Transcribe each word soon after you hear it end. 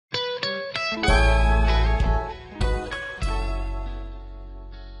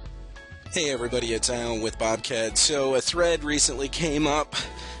Hey everybody, it's Al with BobCAD. So a thread recently came up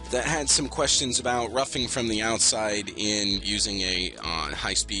that had some questions about roughing from the outside in using a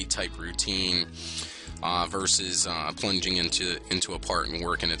high-speed type routine versus plunging into a part and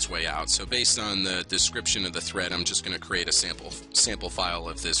working its way out. So based on the description of the thread, I'm just going to create a sample file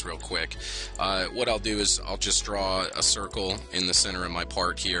of this real quick. What I'll do is I'll just draw a circle in the center of my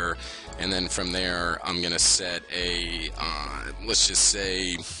part here, and then from there I'm going to set a let's just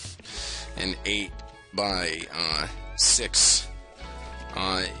say an 8 by 6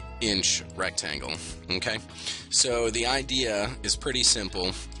 inch rectangle. Okay, so the idea is pretty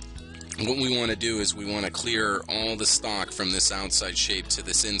simple. What we want to do is we want to clear all the stock from this outside shape to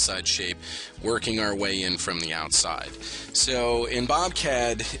this inside shape, working our way in from the outside. So in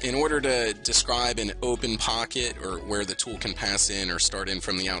BobCAD, in order to describe an open pocket or where the tool can pass in or start in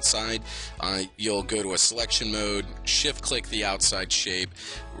from the outside, you'll go to a selection mode, shift click the outside shape,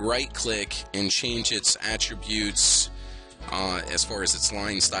 right click and change its attributes as far as its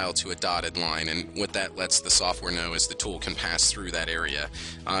line style to a dotted line, and what that lets the software know is the tool can pass through that area.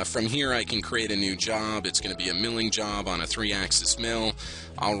 From here I can create a new job. It's going to be a milling job on a 3-axis mill.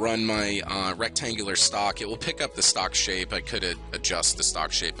 I'll run my rectangular stock. It will pick up the stock shape. I could adjust the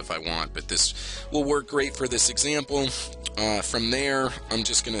stock shape if I want, but this will work great for this example. From there I'm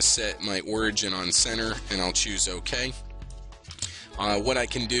just going to set my origin on center and I'll choose OK. What I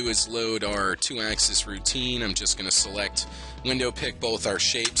can do is load our 2-axis routine. I'm just going to select window pick both our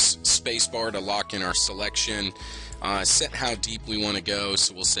shapes, spacebar to lock in our selection, set how deep we want to go,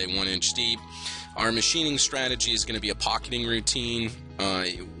 so we'll say 1 inch deep. Our machining strategy is going to be a pocketing routine.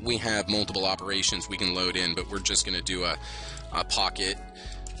 We have multiple operations we can load in, but we're just going to do a pocket.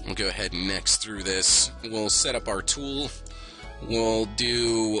 We'll go ahead and next through this. We'll set up our tool. We'll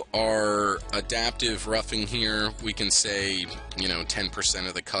do our adaptive roughing here. We can say, 10%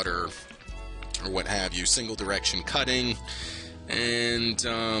 of the cutter or what have you. Single direction cutting. And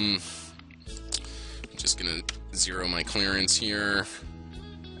I'm just going to zero my clearance here.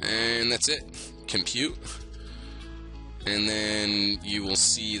 And that's it. Compute. And then you will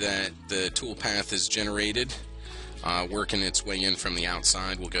see that the tool path is generated. Working its way in from the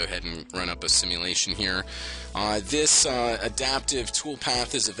outside. We'll go ahead and run up a simulation here. This adaptive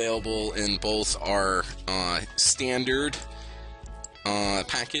toolpath is available in both our standard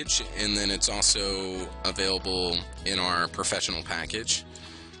package, and then it's also available in our professional package.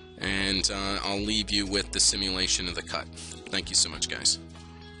 And I'll leave you with the simulation of the cut. Thank you so much, guys.